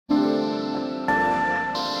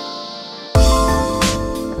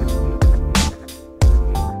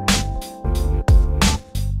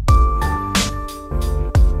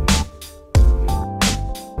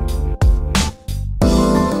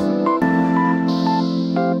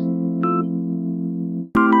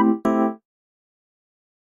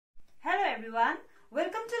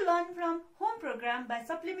Exam by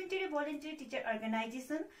Supplementary Voluntary Teacher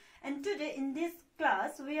Organization, and today in this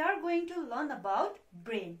class we are going to learn about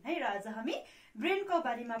brain. है र आज हामी brain को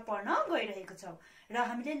बारेमा पढ्न गइरहेको छौं र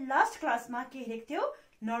हामीले लास्ट क्लासमा के हेरेको थियौ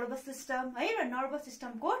नर्भस सिस्टम है र नर्भस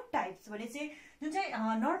सिस्टम को टाइप्स भनेपछि जुन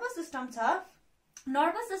चाहिँ नर्भस सिस्टम छ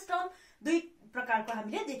नर्भस सिस्टम दुई प्रकारको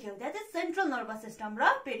हामीले देख्यौ that is central nervous system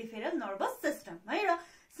र पेरिफेरल नर्भस सिस्टम है र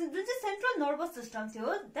जुन चाहिँ सेन्ट्रल नर्भस सिस्टम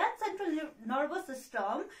थियो that central nervous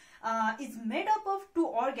system is made up of two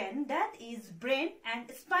organ that is brain and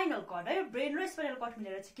spinal cord है brain र spinal cord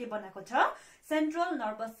मिलेर चाहिँ के बनाएको छ सेन्ट्रल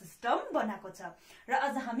नर्भस सिस्टम बनाएको छ र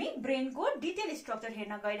आज हामी ब्रेन को डिटेल स्ट्रक्चर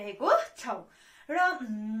हेर्न गइरहेको छौं र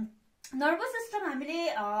नर्भस सिस्टम हामीले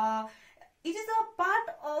it is a part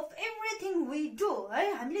of everything we do है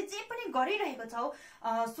हामीले जे पनि गरिरहेको छौं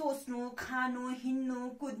सोच्नु खानु हिड्नु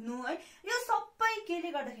कुद्नु है यो सबै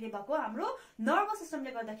केले गर्दाखेरि भएको हाम्रो नर्भस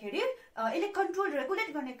सिस्टमले गर्दाखेरि यसले कन्ट्रोल रेगुलेट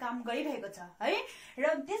गर्ने काम गरिरहेको छ है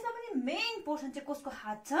र त्यसमा पनि मेन पोर्सन चाहिँ कसको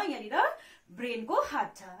हात छ यहाँनिर ब्रेन को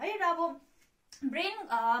हात छ है र अब ब्रेन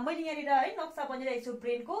मैले यहाँनिर है नक्सा बनाइरहेको छु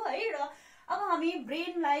ब्रेन को है र अब हामी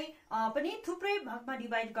ब्रेनलाई पनि थुप्रै भागमा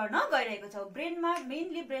डिवाइड गर्न गइरहेको छौं ब्रेनमा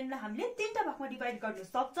मेनली ब्रेनलाई हामीले तीनटा भागमा डिवाइड गर्न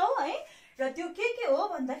सक्छौं है र त्यो के हो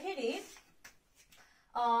भन्दाखेरि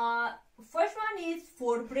first one is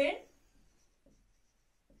forebrain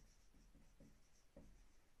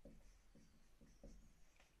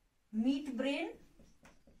mid brain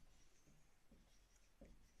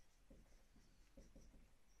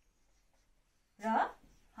र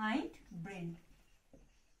हाइन्ड ब्रेन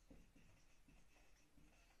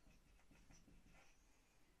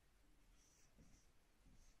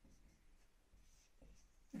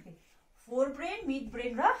फोरब्रेन मिड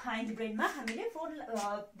ब्रेन र हाइन्ड ब्रेनमा हामीले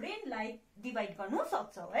ब्रेनलाई डिवाइड गर्नु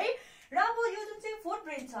सक्छौं है र अब यो जुन चाहिँ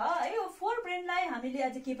फोरब्रेन छ है यो फोरब्रेनलाई हामीले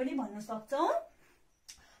आज के पनि भन्न सक्छौं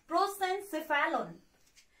प्रोसेन्सेफेलोन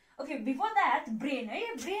ओके बिफोर दैट ब्रेन है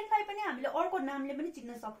ब्रेनलाई पनि हामीले अर्को नामले पनि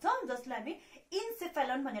चिन्न सक्छौं जसलाई हामी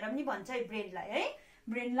इन्सेफेलोन भनेर पनि भन्छ है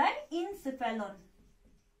ब्रेनलाई इन्सेफेलोन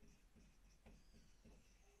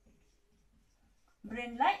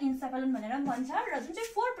ब्रेनलाई इन्सेफेलोन भनेर भन्छ र जुन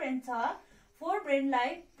चाहिँ फोरब्रेन छ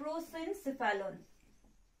फोरब्रेनलाई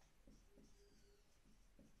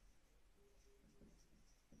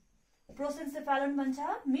प्रोसेन्सेफेलोन भन्छ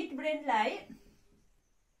मिड ब्रेनलाई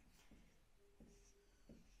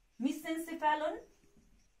मिसेन्सेफेलोन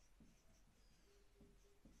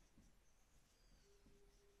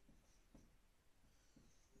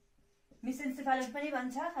पनि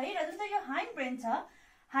भन्छ है र जुन चाहिँ यो हाइन्ड ब्रेन छ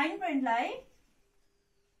हाइन्ड ब्रेनलाई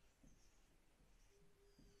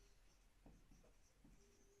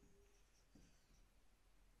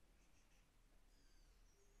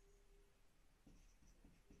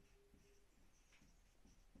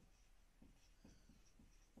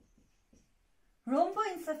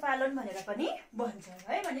रोम्बोइन्सेफेलोन भनेर पनि भन्छ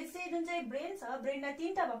है भनेपछि जुन चाहिँ ब्रेन छ ब्रेनलाई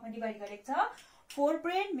तीनटा भागमा डिवाइड गरेको छ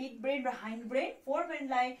फोरब्रेन मिड ब्रेन र हाइन्ड ब्रेन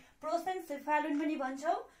फोरब्रेनलाई प्रोसेन्सेफेलोन पनि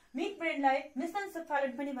भन्छौं मिड ब्रेनलाई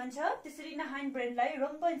मिसेन्सेफेलोन पनि भन्छ त्यसरी नै हाइन्ड ब्रेनलाई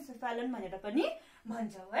रोम्बोइन्सेफेलोन भनेर पनि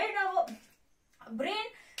भन्छौं है र अब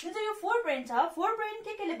ब्रेन जुन चाहिँ यो फोरब्रेन छ फोरब्रेन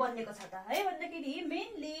केले बनेको छ त है भन्दाखेरि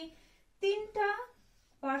मेनली तीनटा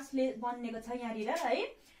पार्ट्सले बनेको छ यहाँनिर है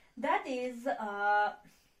that is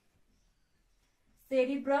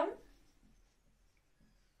cerebrum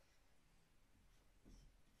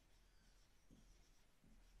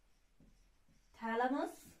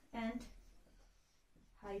thalamus and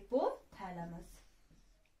hypothalamus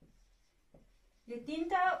यो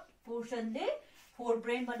तीनटा पोर्सनले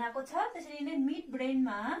फोरब्रेन बनाएको छ त्यसरी नै मिड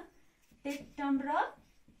ब्रेनमा टेक्टम र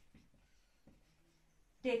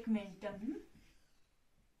टेगमेन्टम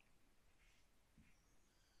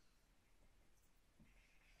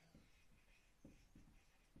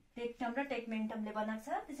र टेगमेन्टमले बनाएको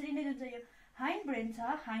छ त्यसरी नै जुन चाहिँ यो हाइन्ड ब्रेन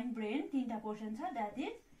छ हाइन्ड ब्रेन तीनटा पोर्सन छ that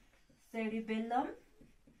is cerebellum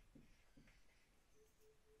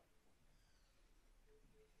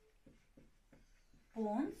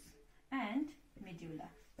पोन्स and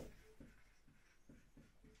medulla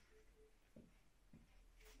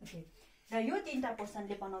okay र यो तीनटा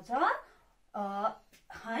पोर्सनले बनाउँछ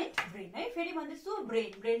हाइन्ड ब्रेन है फेरि भन्दैछु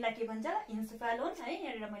ब्रेनलाई के भन्छ इन्सेफेलोन है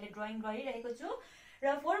यहाँ मैले ड्राइङ गरिरहेको छु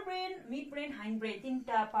र फोरब्रेन मिड ब्रेन हाइन्ड ब्रेन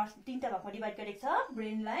तीनटा भागमा डिवाइड गरेको छ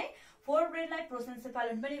ब्रेनलाई फोरब्रेनलाई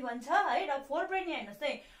प्रोसेन्सेफेलोन पनि भन्छ है र फोरब्रेन यहाँ हेर्नुहोस्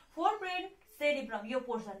है फोरब्रेन सेरिब्रम यो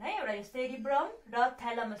पोर्सन है एउटा यो सेरिब्रम र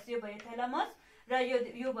थ्यालामस यो भयो थ्यालामस र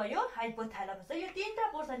यो भयो हाइपोथ्यालामस है यो तीनटा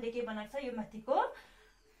पोर्सनले के बनाएको छ यो माथिको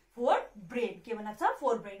फोरब्रेन के बनाएको छ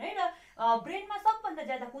फोरब्रेन है र ब्रेनमा सबभन्दा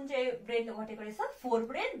ज्यादा कुन चाहिँ ब्रेनले घटेको रहेछ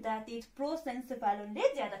फोरब्रेन दैट इज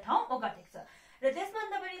प्रोसेन्सेफेलोनले ज्यादा ठाउँ ओगटेको छ र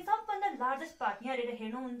त्यसभन्दा पनि सबभन्दा लार्जेस्ट पार्ट यहाँनिर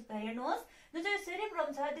हेर्नुहोस् जुन चाहिँ सेरिब्रम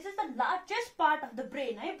छ, this is the largest part of the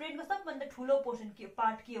brain है। ब्रेनको सबभन्दा ठुलो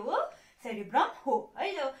पार्ट के हो? सेरिब्रम हो है।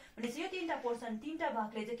 यो भनेपछि यो तीनटा पोर्सन, तीनटा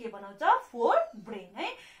भागले चाहिँ के बनाउँछ? फोर ब्रेन है।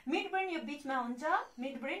 मिड ब्रेन यो बीचमा हुन्छ,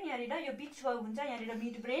 मिड ब्रेन यहाँनिर यो बीचको हुन्छ, यहाँनिर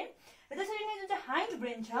मिड ब्रेन। र त्यसरी नै जुन चाहिँ हाइन्ड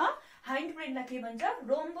ब्रेन छ, हाइन्ड ब्रेनलाई के भन्छ?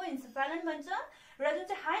 रोम्बो इन्सेफेलन भन्छ। र जुन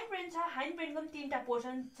चाहिँ हाइन्ड ब्रेन छ, हाइन्ड ब्रेनको पनि तीनटा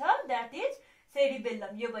पोर्सन छ, द्याट इज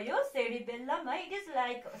सेरिबेल्लम। यो भयो सेरिबेल्लम है। इट इज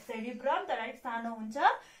लाइक सेरिब्रम तर अलिक सानो हुन्छ,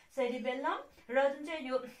 सेरिबेल्लम। र जुन चाहिँ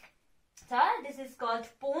यो छ, दिस इज कल्ड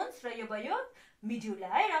पोन्स, र यो भयो मिड्युला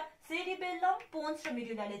है। र सेरिबेल्लम, पोन्स र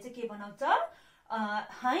मिड्युलाले चाहिँ के बनाउँछ?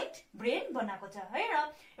 हाइन्ड ब्रेन बनाएको छ है। र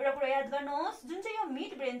एउटा कुरा याद गर्नुहोस्, जुन चाहिँ यो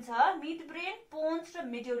मिड ब्रेन छ, मिड ब्रेन, पोन्स र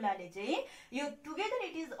मिड्युलाले चाहिँ यो together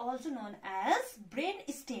it is also known as brain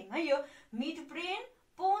stem है। यो मिड ब्रेन,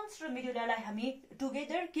 पोन्स र मिड्युलालाई हामी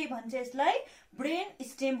टुगेदर के भन्छ? यसलाई ब्रेन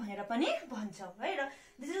स्टेम भनेर पनि भन्छौँ है। र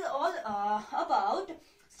this is all about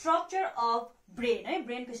structure of brain है।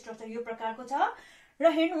 ब्रेनको स्ट्रक्चर यो प्रकारको छ।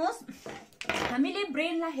 र हेर्नुहोस्, हामीले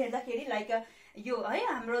ब्रेनलाई हेर्दाखेरि लाइक यो है,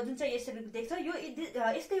 हाम्रो जुन चाहिँ यसरी देख्छ यो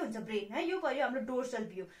यस्तै हुन्छ ब्रेन है। यो भयो हाम्रो डोर्सल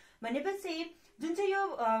भ्यू। भनेपछि जुन चाहिँ यो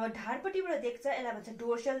ढाडपट्टिबाट देख्छ यसलाई भन्छ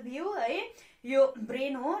डोर्सल भ्यू है। यो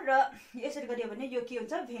ब्रेन हो। र यसरी गरियो भने यो के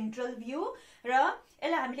हुन्छ? Ventral view. र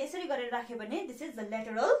यसलाई हामीले यसरी गरेर राख्यो भने this is the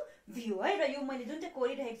lateral view है। र यो मैले जुन चाहिँ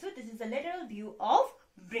कोरिरहेको छु, this is the lateral view of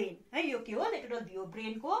brain है। यो के हो? Lateral view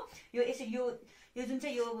ब्रेनको। यो यसरी यो जुन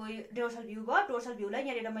चाहिँ यो डोर्सल भ्यू भयो, डोर्सल भ्यूलाई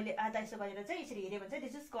यहाँनिर मैले आधा यसो गरेर चाहिँ यसरी हेऱ्यो भने चाहिँ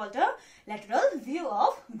this is called a lateral view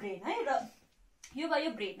of brain है। र यो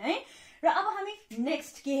भयो ब्रेन है। र अब हामी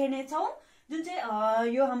नेक्स्ट के हेर्नेछौँ? जुन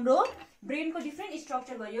चाहिँ यो हाम्रो ब्रेनको डिफ्रेन्ट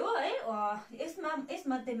स्ट्रक्चर भयो है।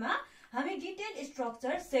 यसमध्येमा हामी डिटेल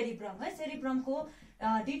स्ट्रक्चर सेरिब्रम है, सेरिब्रमको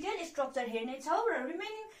डिटेल स्ट्रक्चर हेर्नेछौँ। र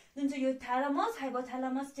रिमेनिङ जुन चाहिँ यो थ्यालामस,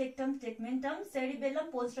 हाइपोथ्यालामस, टेक्टम, टेगमेन्टम,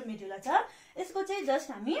 सेरिबेलम, पोन्स र मिड्युला छ, यसको चाहिँ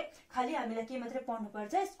जस्ट हामीलाई के मात्रै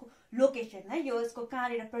पढ्नुपर्छ? यसको लोकेसन है। यो यसको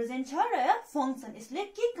कहाँनिर प्रेजेन्ट छ र फङ्सन, यसले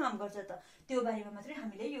के काम गर्छ त, त्यो बारेमा मात्रै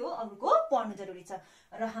हामीले यो अरूको पढ्नु जरुरी छ।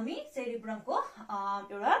 र हामी सेरिब्रमको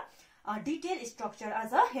एउटा डिटेल स्ट्रक्चर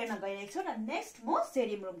आज हेर्न गइरहेको छु। र नेक्स्ट म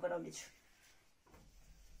सेरिब्रम गराउनेछु।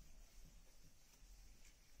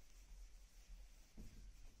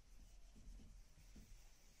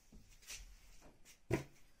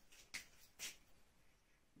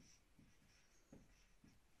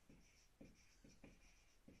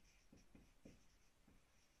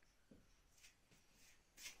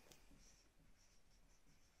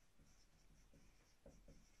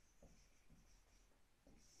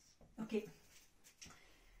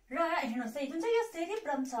 र हेर्नुहोस् है, जुन चाहिँ यो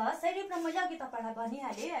सेरिब्रम छ, सेरिब्रम मैले अघि तपाईँलाई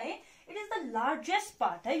भनिहालेँ है। It is the largest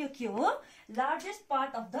part है। यो के हो? Largest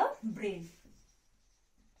part of the brain.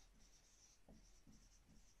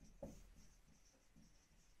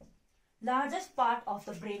 Largest part of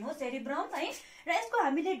the brain हो सेरिब्रम है। र यसको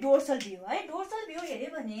हामीले डोर्सल भ्यू है, डोर्सल भ्यू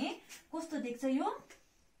हेऱ्यो भने कस्तो देख्छ?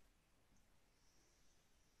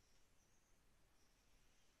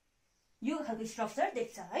 यो खालको स्ट्रक्चर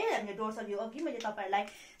देख्छ है। हामीले डोर्सल भ्यू अघि मैले तपाईँहरूलाई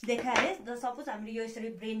देखाएँ। सपोज हामीले यो यसरी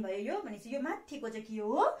ब्रेन भयो, यो भनेपछि यो माथिको चाहिँ के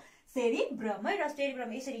हो? सेरिब्रम है। र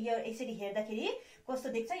सेरिब्रम यसरी हेर्दाखेरि कस्तो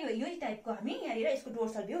देख्छ? यही टाइपको हामी यहाँनिर यसको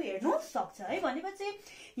डोर्सल भ्यू हेर्नु सक्छ है। भनेपछि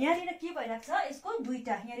यहाँनिर के भइरहेको छ? यसको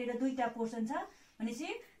यहाँनिर दुईटा पोर्सन छ, भनेपछि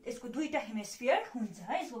यसको दुईटा हेमिस्फियर हुन्छ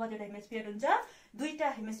है। यसको कतिवटा हेमिस्फियर हुन्छ? दुईटा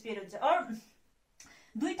हेमिस्फियर हुन्छ, अर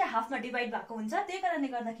दुईटा हाफमा डिभाइड भएको हुन्छ। त्यही कारणले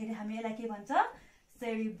गर्दाखेरि हामी यसलाई के भन्छ?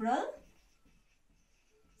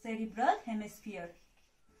 सेरिब्रल हेमिस्फियर,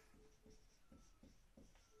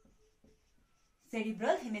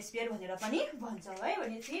 सेरिब्रल हेमिस्फियर भनेर पनि भन्छौँ है।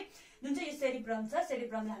 भनेपछि जुन चाहिँ यो सेरिब्रम छ,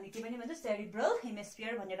 सेरिब्रमलाई हामी के पनि भन्छौँ? सेरिब्रल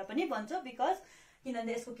हेमिस्फियर भनेर पनि भन्छौँ। बिकज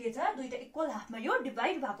किनभने यसको के छ? दुईटा इक्वल हाफमा यो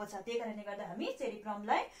डिभाइड भएको छ, त्यही कारणले गर्दा हामी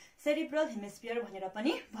सेरिब्रमलाई सेरिब्रल हेमिस्फियर भनेर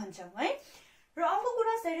पनि भन्छौँ है। र अर्को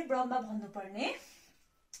कुरा सेरिब्रममा भन्नुपर्ने,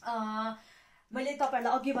 मैले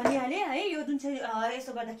तपाईँलाई अघि भनिहालेँ है। यो जुन चाहिँ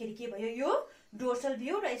यसो गर्दाखेरि के भयो? यो डोर्सल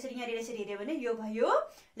भ्यू। र यसरी यहाँनिर यसरी हेऱ्यो भने यो भयो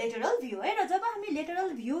लेटरल भ्यू है। र जब हामी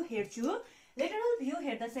लेटरल भ्यू हेर्छु, लेटरल भ्यू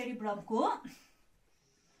हेर्दा सेरिब्रमको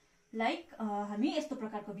लाइक हामी यस्तो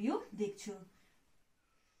प्रकारको भ्यू देख्छु।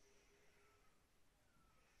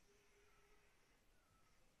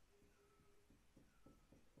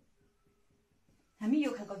 हामी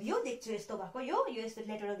यो खालको भ्यू देख्छु, यस्तो भएको यो यस्तो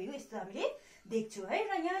लेटरल भ्यू यस्तो हामीले देख्छु है।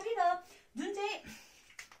 र यहाँनिर जुन चाहिँ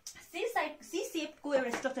सी सेपको एउटा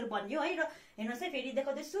स्ट्रक्चर बन्यो है। र हेर्नुहोस् है, फेरि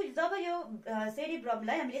देखाउँदैछु। जब यो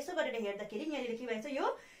सेरिब्रमलाई हामीले यसो गरेर हेर्दाखेरि यहाँनिर के भएछ? यो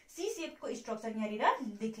सी सेपको स्ट्रक्चर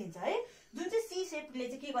यहाँनिर देखिन्छ है। जुन चाहिँ सी सेपले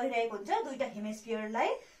चाहिँ के गरिरहेको हुन्छ? दुईटा हेमिस्फियरलाई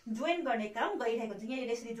जोइन गर्ने काम गरिरहेको हुन्छ।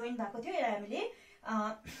 यहाँनिर यसरी जोइन भएको थियो, यसलाई हामीले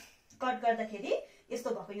कट गर्दाखेरि यस्तो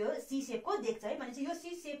भएको यो सी शेपको देख्छ है। भने चाहिँ यो सी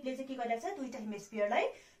शेपले चाहिँ के गरिरहेको छ, दुईटा हेमिस्फियरलाई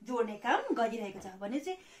जोड्ने काम गरिरहेको छ। भने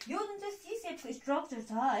चाहिँ यो जुन चाहिँ सी शेपको स्ट्रक्चर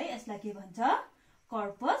छ है, यसलाई के भन्छ,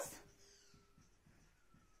 कर्पस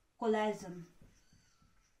कोलाजम।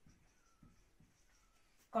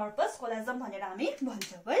 कर्पस कोलाजम भनेर हामी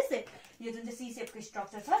भन्छौँ है। यो जुन चाहिँ सी शेपको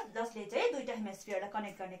स्ट्रक्चर छ जसले चाहिँ दुईटा हेमिस्फियरलाई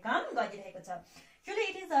कनेक्ट गर्ने काम गरिरहेको छ। Actually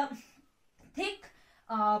it is a thick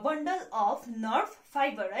bundle of nerve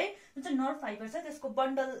fibre है। जुन चाहिँ नर्भ फाइबर छ त्यसको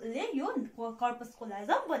बन्डलले यो कर्पस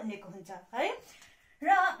कोलाजम बनिएको हुन्छ है। र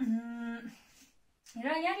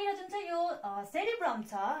यहाँनिर जुन चाहिँ यो सेरिब्रम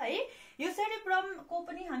छ है, यो सेरिब्रमको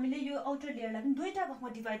पनि हामीले यो आउटर लेयरलाई पनि दुईटा भागमा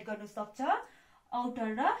डिभाइड गर्न सक्छ, आउटर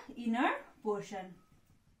र इनर पोर्सन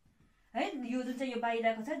है। यो जुन चाहिँ यो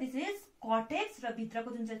बाहिरको छ दिस इज कर्टेक्स र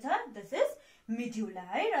भित्रको जुन चाहिँ छ दिस इज मिड्युला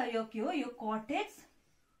है। र यो के हो, यो कर्टेक्स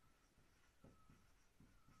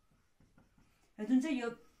र जुन चाहिँ यो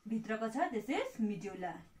भित्रको छ दिस इज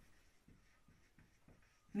मिड्युला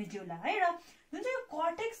है। र जुन चाहिँ यो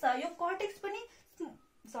कर्टेक्स छ, यो कर्टेक्स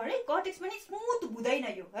पनि स्मुथ हुँदैन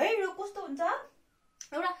यो है। र कस्तो हुन्छ,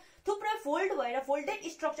 एउटा थुप्रै फोल्ड भएर फोल्डेड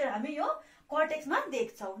स्ट्रक्चर हामी यो कर्टेक्समा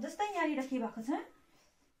देख्छौँ। जस्तै यहाँनिर के भएको छ,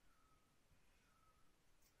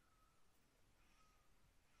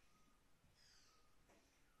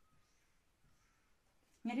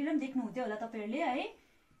 यहाँनिर पनि देख्नुहुन्थ्यो होला तपाईहरुले है।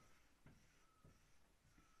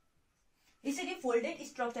 यसरी फोल्डेड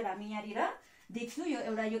स्ट्रक्चर हामी यहाँनिर देख्छौँ। यो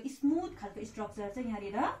एउटा यो स्मुथ खालको स्ट्रक्चर चाहिँ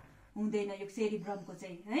यहाँनिर हुँदैन यो सेरिब्रमको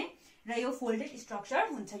चाहिँ है। र यो फोल्डेड स्ट्रक्चर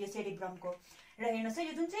हुन्छ यो सेरिब्रमको। र हेर्नुहोस् है,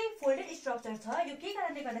 यो जुन चाहिँ फोल्डेड स्ट्रक्चर छ यो के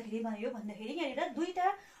कारणले गर्दाखेरि भन्यो भन्दाखेरि यहाँनिर दुईटा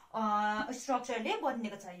स्ट्रक्चरले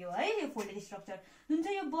बनेको छ यो है। यो फोल्डेड स्ट्रक्चर जुन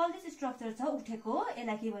चाहिँ यो बल्जिस स्ट्रक्चर छ उठेको,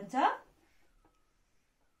 यसलाई के भन्छ,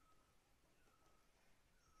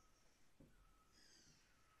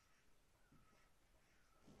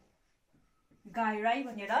 गाइराई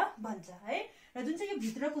भनेर भन्छ है। र जुन चाहिँ यो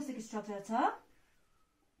भित्रको स्ट्रक्चर छ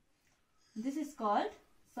दिस इज कल्ड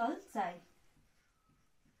सल्साई।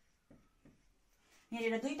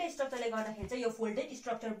 यहाँनिर दुईटा स्ट्रक्चरले गर्दाखेरि चाहिँ यो फोल्डेड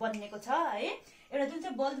स्ट्रक्चर बनिएको छ है। एउटा जुन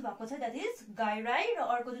चाहिँ बल्ज भएको छ द्याट इज गाइराई र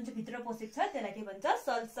अर्को जुन चाहिँ भित्र पसेको छ त्यसलाई के भन्छ,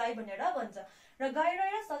 सल्साई भनेर भन्छ। र गाइराई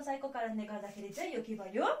र सल्साईको कारणले गर्दाखेरि चाहिँ यो के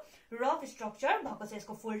भयो, रफ स्ट्रक्चर भएको छ,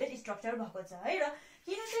 यसको फोल्डेड स्ट्रक्चर भएको छ है। र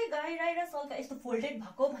किन चाहिँ गाइराई र सल्साई यस्तो फोल्डेड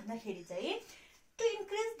भएको भन्दाखेरि चाहिँ to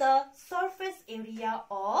increase the surface area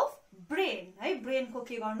of brain है। ब्रेनको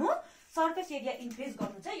के गर्नु, सर्फेस एरिया इन्क्रिज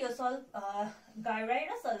गर्नु चाहिँ यो गाइराई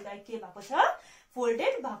र सल्साई के भएको छ,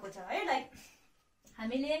 फोल्डेड भएको छ है। लाइक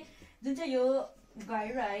हामीले जुन चाहिँ यो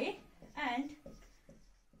गाइराई एन्ड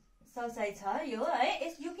सल्साई छ यो है,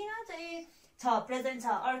 यो किन चाहिँ छ प्रेजेन्ट छ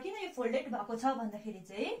अरू किन यो फोल्डेड भएको छ भन्दाखेरि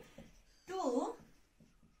चाहिँ to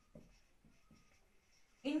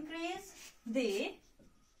increase the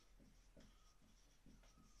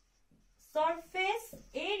surface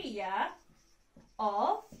area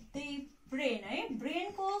of the brain है।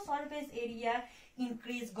 ब्रेनको सर्फेस एरिया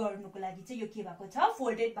इन्क्रिज गर्नुको लागि चाहिँ यो के भएको छ,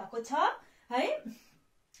 फोल्डेड भएको छ है।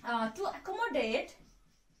 टु एकोमोडेट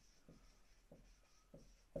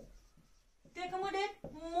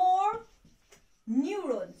मोर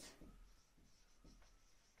न्युरोन्स,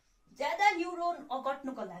 ज्यादा न्युरोन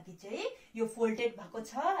अगट्नुको लागि चाहिँ यो फोल्डेड भएको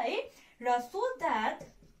छ है। र so that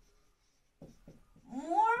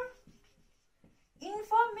more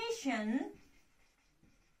information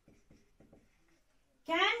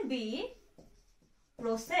can be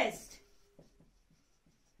processed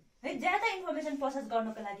है। ज्यादा इन्फर्मेसन प्रोसेस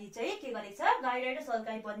गर्नको लागि चाहिँ के गरेको छ, गाइराई र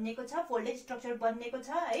सल्साई बनिएको छ, फोल्डेड स्ट्रक्चर बनिएको छ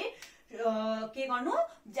है। के गर्नु,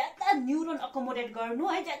 ज्यादा न्युरोन अकोमोडेट गर्नु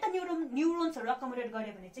है। ज्यादा न्युरोन्सहरु अकोमोडेट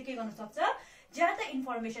गर्यो भने चाहिँ के गर्न सक्छ, ज्यादा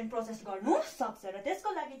इन्फर्मेसन प्रोसेस गर्नु सक्छ। र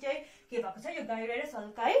त्यसको लागि चाहिँ के भएको छ, यो गाइराई र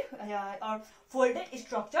सल्साई फोल्डेड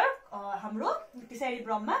स्ट्रक्चर हाम्रो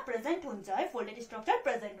सेरिब्रममा प्रेजेन्ट हुन्छ है। फोल्डेड स्ट्रक्चर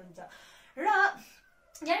प्रेजेन्ट हुन्छ। र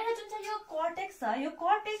यहाँनिर जुन चाहिँ यो कर्टेक्स छ, यो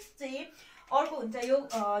कर्टेक्स चाहिँ अर्को हुन्छ। यो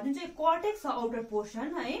जुन चाहिँ कर्टेक्स छ आउटर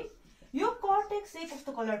पोर्सन है, यो कर्टेक्स चाहिँ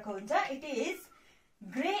कस्तो कलरको हुन्छ, it is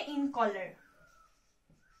grey in colour.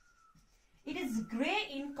 It is grey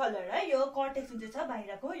in colour है। यो कर्टेक्स जुन चाहिँ छ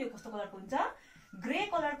बाहिरको यो कस्तो कलरको हुन्छ, ग्रे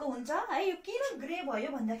कलरको हुन्छ है। यो किन ग्रे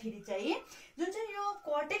भयो भन्दाखेरि चाहिँ जुन चाहिँ यो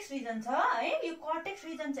कर्टेक्स रिजन छ है, यो कर्टेक्स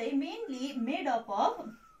रिजन चाहिँ mainly made up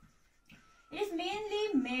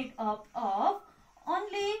of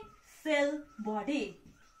only sale body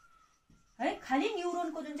है। खाली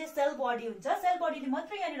न्युरोनको जुन चाहिँ सेल बडी हुन्छ, सेल बडीले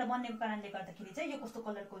मात्रै यहाँनिर बनेको कारणले गर्दाखेरि चाहिँ यो कस्तो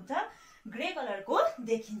कलरको हुन्छ, ग्रे कलरको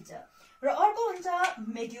देखिन्छ। र अर्को हुन्छ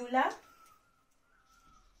मेड्युला।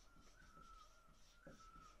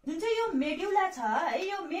 जुन चाहिँ यो मेड्युला छ है,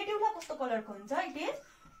 यो मेड्युला कस्तो कलरको हुन्छ, it is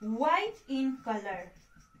white in colour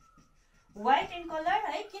white in color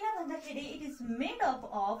है किन भन्दाखेरि it is made up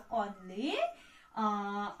of only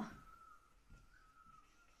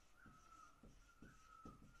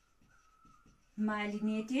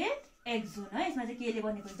myelinated axon है यसमा चाहिँ केले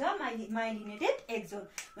बनेको हुन्छ myelinated axon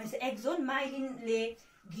भनेपछि एक्जोन माइलिनले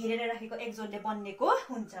घेरेर राखेको एक्जोनले बनेको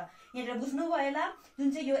हुन्छ यहाँ बुझ्नु भयो होला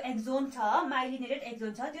जुन चाहिँ यो एक्जोन छ माइलिनेटेड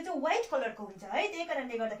एक्जोन छ त्यो चाहिँ व्हाइट कलरको हुन्छ है त्यही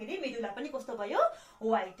कारणले गर्दाखेरि मेडुला पनि कस्तो भयो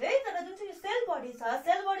व्हाइट है तर जुन चाहिँ सेल बडी छ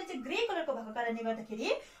सेल बडी चाहिँ ग्रे कलरको भएको कारणले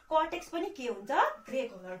गर्दाखेरि कर्टेक्स पनि के हुन्छ ग्रे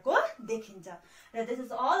कलरको देखिन्छ र this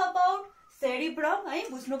is all about cerebrum है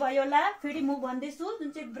बुझ्नु भयो होला फेरि म भन्दैछु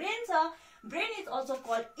जुन चाहिँ ब्रेन छ ब्रेन इज अल्सो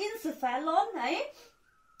कल्ड इन्सेफेलोन है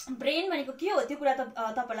ब्रेन भनेको के हो त्यो कुरा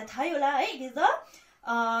त तपाईलाई थाहै होला है it is a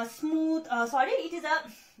it is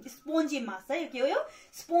a spongy mass है के हो यो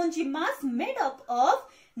spongy mass made up of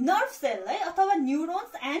nerve cell है अथवा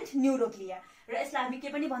neurons and neuroglia र यसलाई हामी के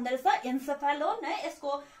पनि भन्दो रहेछ encephalon है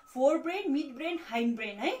यसको forebrain midbrain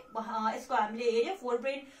hindbrain है यसको हामीले हेर्यो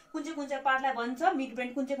forebrain कुन चाहिँ पार्टलाई भन्छ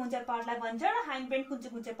midbrain कुन चाहिँ पार्टलाई भन्छ र hindbrain कुन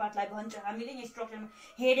चाहिँ पार्टलाई भन्छ हामीले यो स्ट्रक्चरमा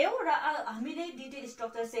हेर्यौ र हामीले डिटेल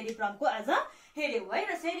स्ट्रक्चर सेरिब्रमको आज हेर्यौ है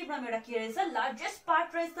र सेरिब्रम एउटा के रहेछ लार्जेस्ट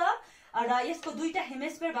पार्ट रहेछ र यसको दुईटा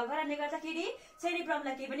हेमिस्फियर भएको कारणले गर्दाखेरि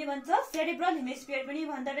सेरिब्रमलाई के पनि भन्छ सेरिब्रल हेमिस्फियर पनि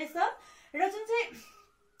भन्दो रहेछ र जुन चाहिँ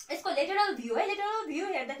यसको लेटरल भ्यू है लेटरल भ्यू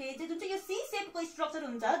हेर्दाखेरि चाहिँ जुन चाहिँ यो सी शेपको स्ट्रक्चर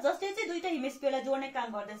हुन्छ जसले चाहिँ दुईटा हेमिस्फियरलाई जोड्ने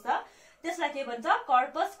काम गर्दैछ त्यसलाई के भन्छ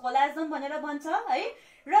कर्पस कोलाजम भनेर भन्छ है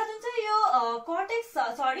र जुन चाहिँ यो कर्टेक्स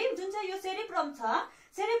जुन चाहिँ यो सेरिब्रम छ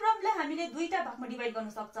सेरिब्रमलाई हामीले दुईटा भागमा डिभाइड गर्न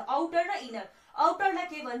सक्छ आउटर र इनर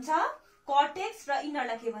आउटरलाई के भन्छ कर्टेक्स र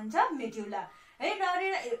इनरलाई के भन्छ मेडुला है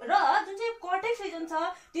र जुन चाहिँ कर्टेक्स रिजन छ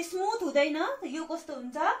त्यो स्मुथ हुँदैन यो कस्तो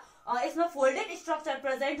हुन्छ यसमा फोल्डेड स्ट्रक्चर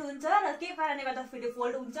प्रेजेन्ट हुन्छ र के कारणले गर्दाखेरि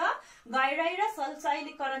फोल्ड हुन्छ गाइराई र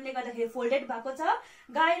सल्साइलिक कारणले गर्दाखेरि फोल्डेड भएको छ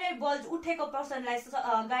गाइराई बल्ज उठेको पर्सनलाई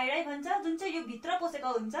गाइराई भन्छ जुन चाहिँ यो भित्र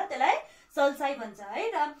पसेको हुन्छ त्यसलाई सल्साई भन्छ है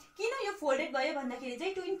र किन यो फोल्डेड भयो भन्दाखेरि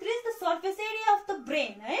चाहिँ to increase the surface area of the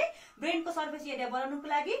brain है ब्रेनको सर्फेस एरिया बढाउनुको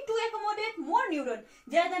लागि टु एकोमोडेट मोर न्युरोन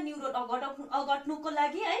ज्यादा न्युरोन अगट्नुको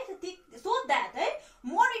लागि है सो दैट है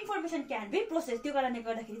more information can be process त्यो कारणले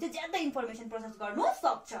गर्दाखेरि चाहिँ ज्यादा इन्फर्मेसन प्रोसेस गर्नु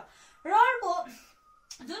सक्छ र अर्को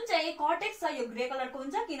जुन चाहिँ कर्टेक्स छ यो ग्रे कलरको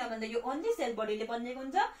हुन्छ किन भन्दा यो ओन्ली सेल बडीले बनेको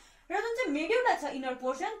हुन्छ र जुन चाहिँ मेडुला छ इनर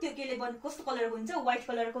पोर्सन त्यो केले कस्तो कलरको हुन्छ व्हाइट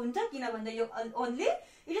कलरको हुन्छ किन भन्दा यो only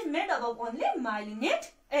it is made up of only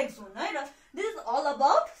myelinate axon है र this is all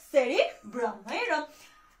about cerebrum है र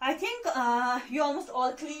I think you almost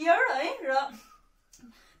all clear है र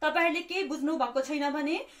तपाईहरुले के बुझ्नु भएको छैन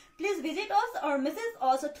भने प्लिज भिजिट अस और message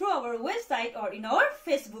us through our website और इन आवर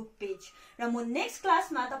फेसबुक पेज र म नेक्स्ट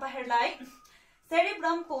क्लासमा तपाईहरुलाई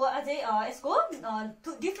सेरिब्रमको अझै यसको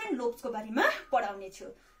डिफरेन्ट लोब्सको बारेमा पढाउने छु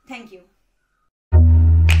थ्यांक यू